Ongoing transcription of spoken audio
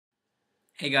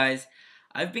Hey guys,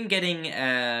 I've been getting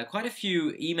quite a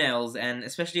few emails, and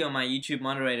especially on my YouTube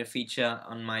moderator feature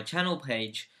on my channel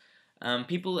page,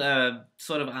 people are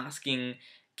sort of asking,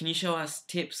 can you show us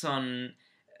tips on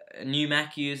new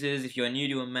Mac users if you're new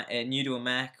to a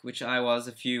Mac, which I was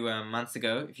a few months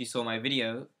ago, if you saw my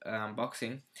video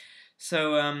unboxing.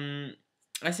 So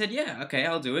I said, yeah, okay,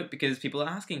 I'll do it because people are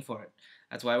asking for it.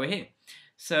 That's why we're here.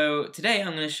 So today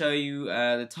I'm going to show you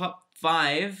the top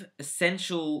 5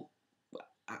 essential.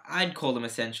 I'd call them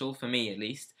essential, for me at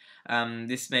least.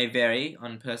 This may vary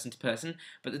on person to person,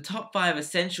 but the top 5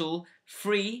 essential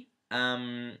free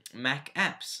Mac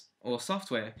apps or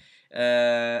software.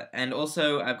 And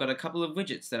also, I've got a couple of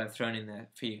widgets that I've thrown in there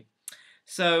for you.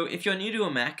 So, if you're new to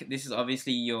a Mac, this is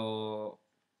obviously your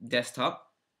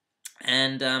desktop.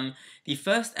 And the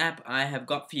first app I have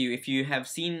got for you, if you have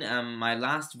seen my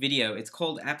last video, it's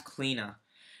called App Cleaner.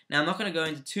 Now, I'm not going to go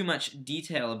into too much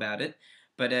detail about it,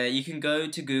 but you can go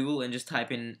to Google and just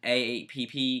type in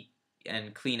AAPP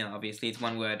and Cleaner, obviously, it's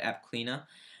one word, App Cleaner.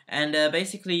 And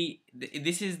basically,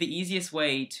 this is the easiest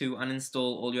way to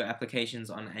uninstall all your applications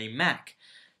on a Mac.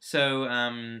 So,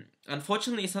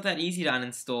 unfortunately, it's not that easy to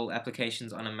uninstall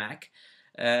applications on a Mac.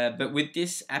 But with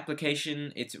this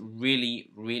application, it's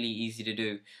really, really easy to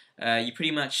do. You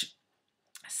pretty much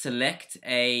select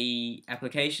a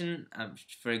application,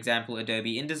 for example,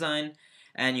 Adobe InDesign,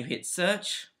 and you hit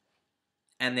search,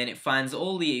 and then it finds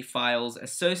all the files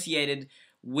associated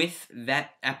with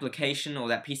that application or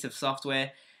that piece of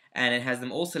software, and it has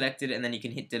them all selected, and then you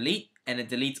can hit delete, and it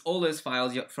deletes all those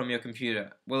files from your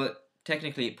computer. Well,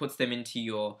 technically it puts them into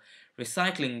your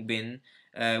recycling bin,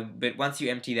 but once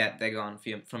you empty that, they're gone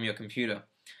from your computer.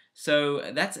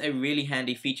 So that's a really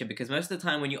handy feature, because most of the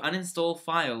time when you uninstall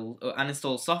files or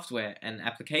uninstall software and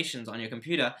applications on your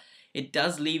computer, it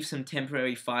does leave some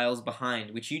temporary files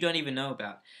behind, which you don't even know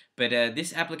about. But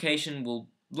this application will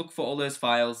look for all those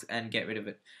files and get rid of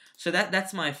it. So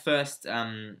that's my first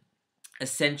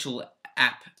essential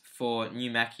app for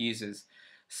new Mac users.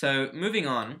 So moving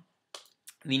on,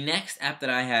 the next app that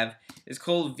I have is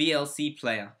called VLC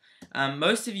Player.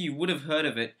 Most of you would have heard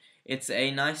of it. It's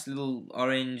a nice little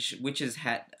orange witch's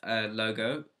hat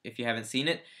logo. If you haven't seen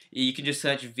it, you can just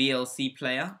search VLC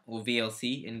Player or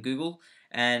VLC in Google,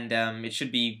 and it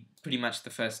should be pretty much the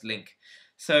first link.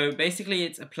 So basically,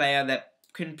 it's a player that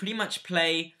can pretty much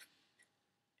play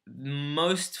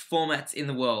most formats in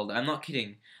the world. I'm not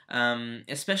kidding.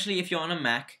 Especially if you're on a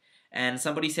Mac and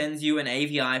somebody sends you an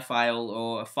AVI file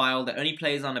or a file that only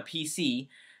plays on a PC,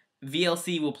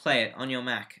 VLC will play it on your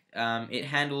Mac. It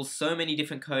handles so many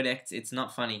different codecs, it's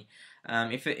not funny.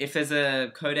 If there's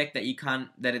a codec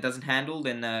that it doesn't handle,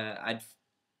 then I'd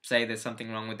say there's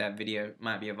something wrong with that video. It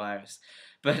might be a virus.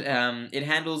 But it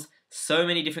handles so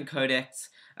many different codecs.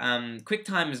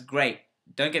 QuickTime is great.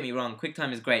 Don't get me wrong,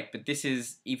 QuickTime is great, but this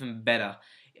is even better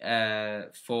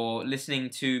for listening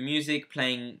to music,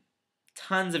 playing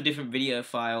tons of different video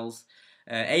files.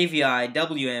 AVI,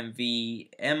 WMV,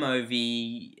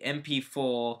 MOV,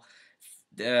 MP4,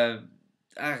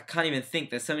 I can't even think,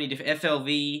 there's so many different,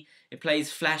 FLV, it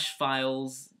plays flash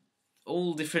files,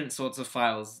 all different sorts of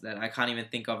files that I can't even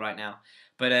think of right now.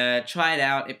 But try it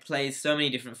out, it plays so many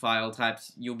different file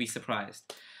types, you'll be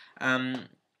surprised.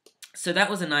 So that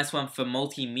was a nice one for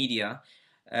multimedia.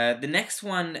 The next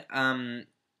one,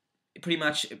 pretty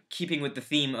much keeping with the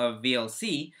theme of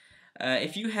VLC,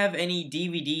 if you have any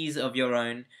DVDs of your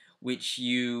own which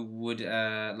you would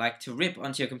like to rip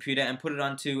onto your computer and put it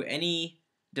onto any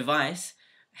device,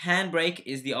 Handbrake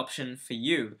is the option for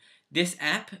you. This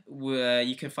app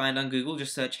you can find on Google,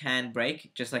 just search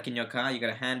Handbrake, just like in your car, you got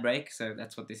a handbrake, so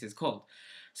that's what this is called.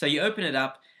 So you open it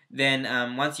up, then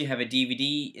once you have a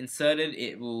DVD inserted,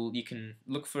 you can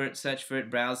look for it, search for it,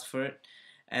 browse for it,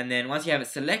 and then once you have it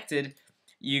selected,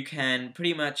 you can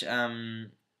pretty much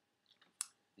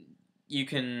you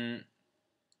can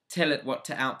tell it what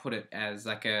to output it as,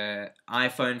 like a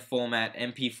iPhone format,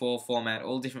 MP4 format,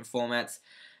 all different formats,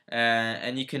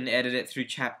 and you can edit it through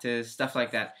chapters, stuff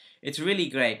like that. It's really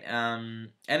great,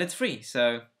 and it's free,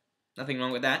 so nothing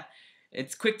wrong with that.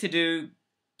 It's quick to do,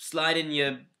 slide in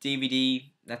your DVD,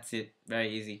 that's it, very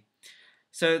easy.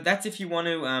 So that's if you want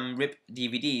to rip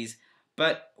DVDs,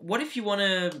 but what if you want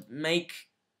to make,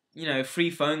 free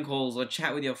phone calls or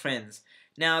chat with your friends?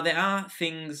 Now, there are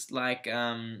things like,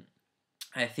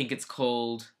 I think it's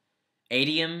called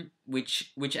Adium,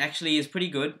 which actually is pretty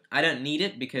good. I don't need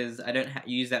it because I don't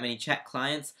use that many chat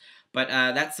clients, but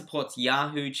that supports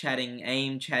Yahoo chatting,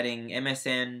 AIM chatting,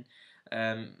 MSN,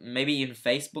 maybe even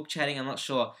Facebook chatting, I'm not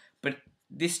sure. But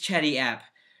this chatty app,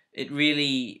 it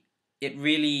really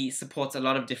supports a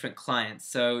lot of different clients,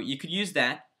 so you could use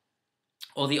that.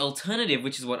 Or the alternative,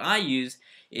 which is what I use,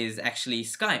 is actually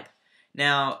Skype.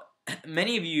 Now,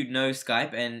 many of you know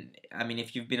Skype, and I mean,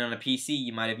 if you've been on a PC,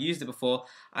 you might have used it before.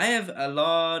 I have a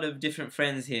lot of different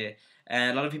friends here,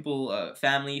 and a lot of people,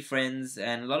 family, friends,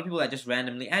 and a lot of people that just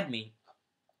randomly add me.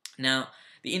 Now,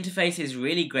 the interface is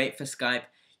really great for Skype.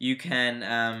 You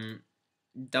can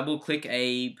double click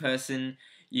a person,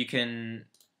 you can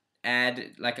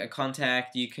add like a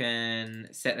contact, you can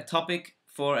set a topic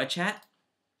for a chat,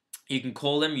 you can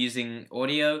call them using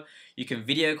audio, you can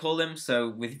video call them, so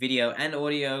with video and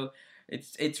audio,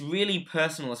 it's really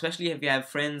personal, especially if you have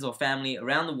friends or family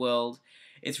around the world.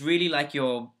 It's really like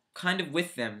you're kind of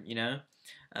with them, you know,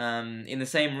 in the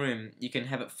same room. You can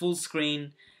have it full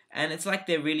screen, and it's like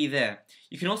they're really there.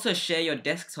 You can also share your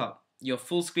desktop, your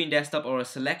full screen desktop, or a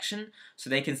selection, so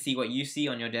they can see what you see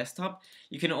on your desktop.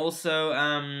 You can also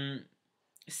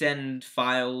send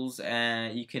files,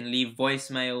 and you can leave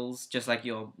voicemails just like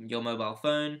your mobile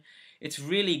phone. It's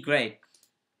really great.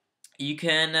 You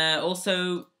can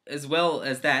also, as well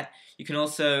as that, you can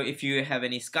also, if you have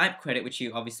any Skype credit, which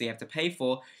you obviously have to pay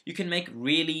for, you can make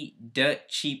really dirt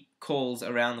cheap calls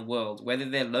around the world, whether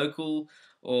they're local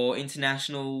or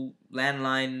international,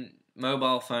 landline,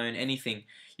 mobile phone, anything.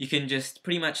 You can just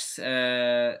pretty much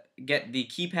get the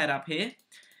keypad up here,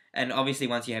 and obviously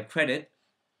once you have credit,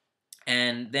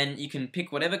 and then you can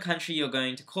pick whatever country you're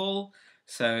going to call.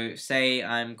 So say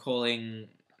I'm calling,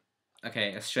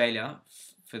 okay, Australia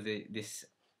for this,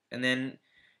 and then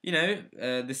you know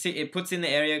it puts in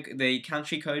the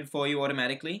country code for you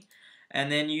automatically,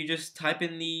 and then you just type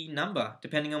in the number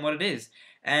depending on what it is.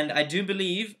 And I do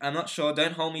believe, I'm not sure,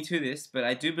 don't hold me to this, but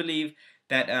I do believe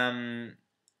that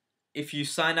if you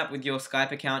sign up with your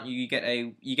Skype account, you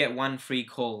get one free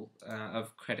call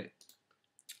of credit.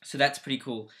 So that's pretty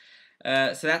cool.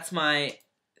 So that's my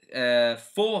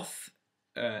fourth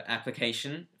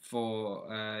application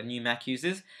for new Mac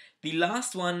users. The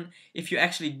last one, if you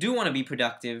actually do want to be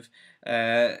productive,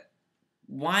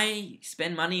 why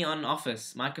spend money on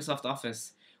Office, Microsoft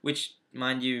Office, which,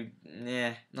 mind you,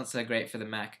 not so great for the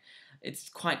Mac. It's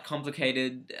quite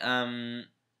complicated.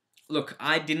 Look,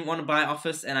 I didn't want to buy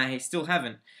Office, and I still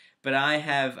haven't, but I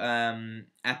have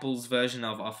Apple's version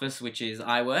of Office, which is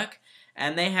iWork,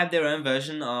 and they have their own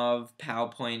version of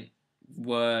PowerPoint,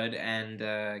 Word,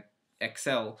 and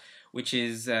Excel, which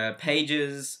is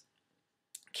Pages,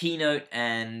 Keynote,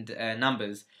 and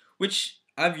Numbers, which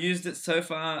I've used it so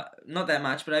far, not that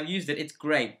much, but I've used it. It's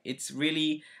great. It's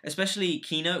really, especially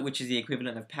Keynote, which is the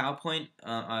equivalent of PowerPoint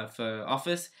for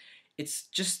Office. It's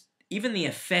just, even the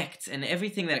effects and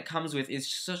everything that it comes with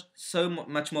is so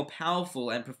much more powerful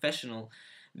and professional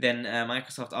than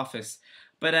Microsoft Office.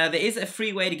 But there is a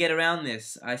free way to get around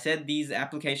this. I said these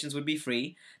applications would be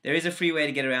free. There is a free way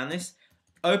to get around this.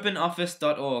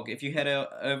 OpenOffice.org. If you head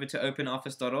over to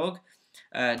OpenOffice.org,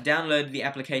 download the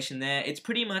application there. It's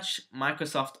pretty much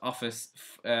Microsoft Office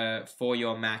for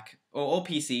your Mac or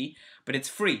PC, but it's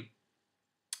free.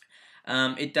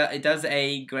 It does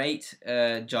a great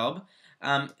job.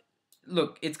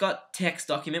 Look, it's got text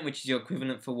document, which is your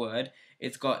equivalent for Word.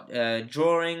 It's got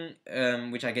drawing,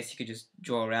 which I guess you could just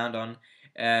draw around on.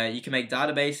 You can make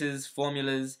databases,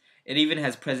 formulas. It even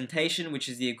has presentation, which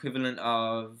is the equivalent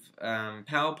of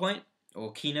PowerPoint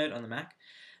or Keynote on the Mac.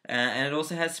 And it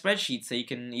also has spreadsheets, so you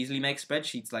can easily make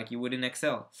spreadsheets like you would in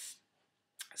Excel.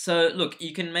 So look,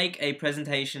 you can make a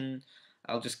presentation.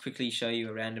 I'll just quickly show you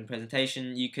a random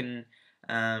presentation. You can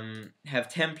have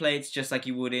templates just like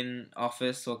you would in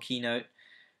Office or Keynote.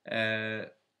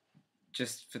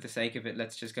 Just for the sake of it,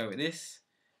 let's just go with this.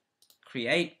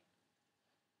 Create.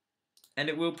 And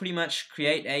it will pretty much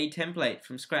create a template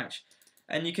from scratch.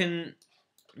 And you can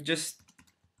just...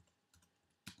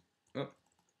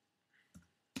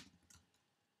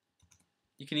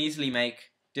 You can easily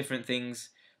make different things,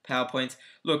 PowerPoints.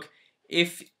 Look,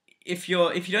 if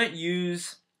you don't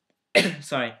use...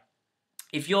 sorry.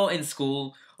 If you're in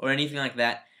school or anything like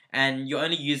that, and you're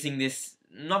only using this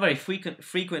not very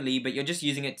frequently, but you're just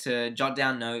using it to jot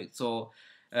down notes or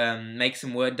make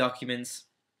some Word documents,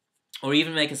 or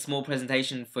even make a small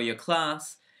presentation for your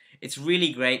class, it's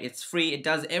really great. It's free. It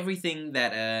does everything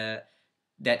that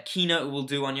that Keynote will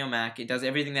do on your Mac. It does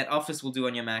everything that Office will do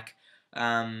on your Mac.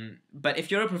 But if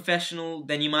you're a professional,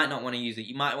 then you might not want to use it.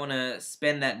 You might want to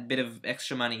spend that bit of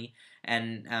extra money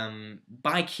and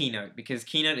buy Keynote, because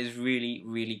Keynote is really,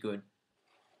 really good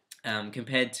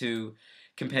compared to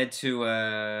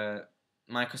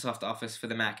Microsoft Office for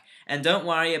the Mac. And don't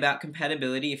worry about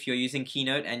compatibility. If you're using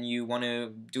Keynote and you want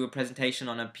to do a presentation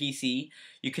on a PC,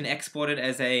 you can export it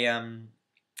as a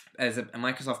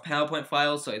Microsoft PowerPoint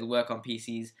file, so it'll work on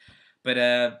PCs.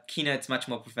 But Keynote's much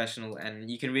more professional, and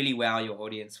you can really wow your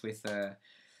audience with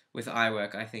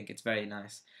iWork. I think it's very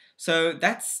nice. So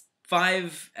that's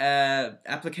 5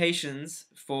 applications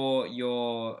for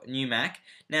your new Mac.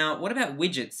 Now, what about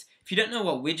widgets? If you don't know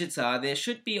what widgets are, there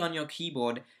should be on your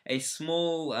keyboard a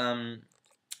small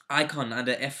icon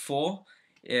under F4.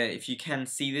 If you can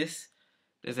see this,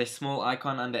 there's a small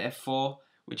icon under F4,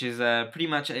 which is pretty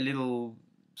much a little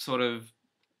sort of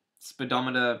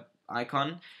speedometer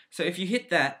icon. So if you hit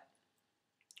that,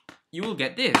 you will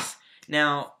get this.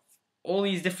 Now, all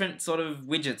these different sort of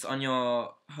widgets on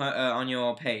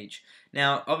your page.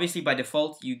 Now, obviously by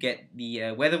default, you get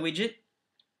the weather widget,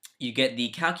 you get the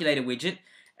calculator widget,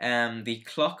 the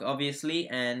clock obviously,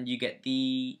 and you get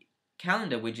the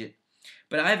calendar widget.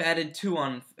 But I've added 2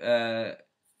 on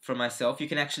for myself. You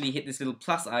can actually hit this little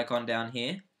plus icon down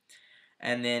here,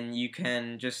 and then you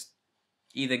can just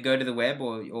either go to the web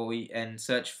or and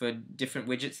search for different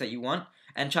widgets that you want.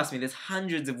 And trust me, there's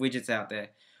hundreds of widgets out there.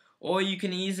 Or you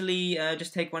can easily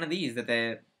just take one of these that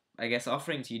they're, I guess,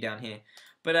 offering to you down here.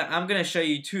 But I'm going to show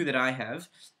you 2 that I have.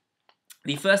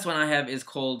 The first one I have is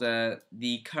called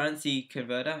the Currency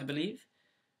Converter, I believe.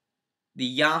 The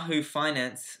Yahoo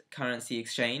Finance Currency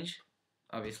Exchange,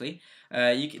 obviously.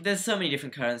 There's so many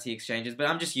different currency exchanges, but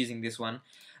I'm just using this one.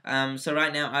 So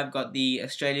right now I've got the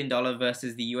Australian dollar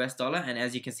versus the US dollar, and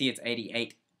as you can see, it's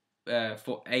 88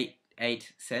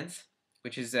 cents,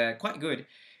 which is quite good.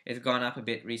 It's gone up a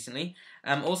bit recently.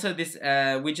 Also, this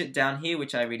widget down here,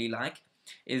 which I really like,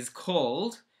 is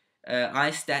called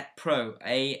iStat Pro.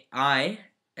 I-S-A-T,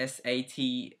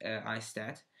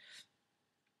 iStat.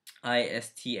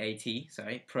 I-S-T-A-T,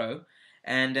 sorry, Pro.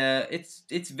 And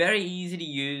it's very easy to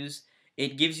use.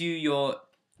 It gives you your...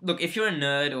 Look, if you're a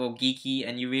nerd or geeky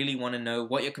and you really want to know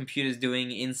what your computer's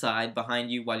doing inside, behind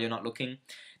you, while you're not looking,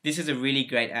 this is a really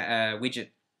great widget.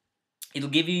 It'll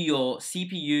give you your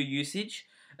CPU usage,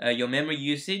 your memory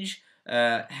usage,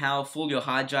 how full your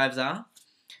hard drives are,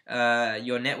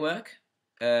 your network,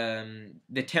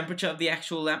 the temperature of the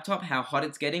actual laptop, how hot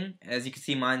it's getting. As you can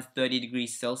see, mine's 30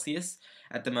 degrees Celsius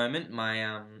at the moment,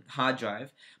 my hard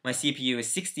drive. My CPU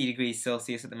is 60 degrees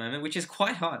Celsius at the moment, which is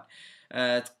quite hot.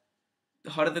 It's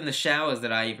hotter than the showers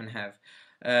that I even have.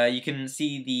 You can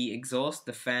see the exhaust,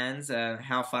 the fans,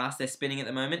 how fast they're spinning at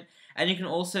the moment. And you can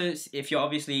also, if you're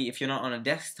not on a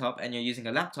desktop and you're using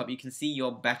a laptop, you can see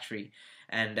your battery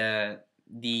and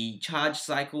the charge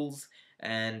cycles,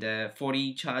 and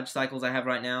 40 charge cycles I have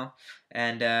right now,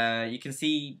 and you can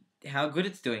see how good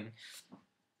it's doing.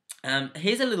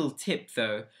 Here's a little tip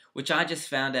though, which I just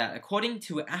found out. According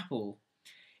to Apple,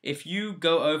 if you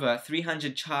go over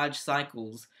 300 charge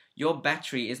cycles, your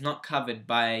battery is not covered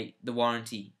by the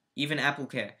warranty, even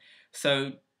AppleCare.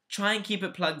 So try and keep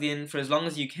it plugged in for as long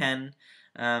as you can,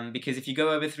 because if you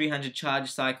go over 300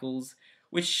 charge cycles,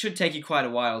 which should take you quite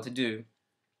a while to do,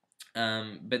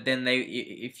 but then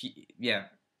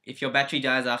if your battery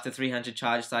dies after 300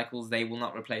 charge cycles, they will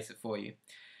not replace it for you.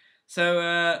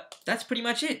 So that's pretty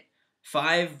much it.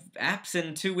 5 apps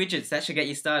and 2 widgets. That should get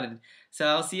you started. So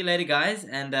I'll see you later, guys,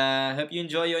 and hope you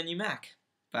enjoy your new Mac.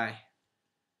 Bye.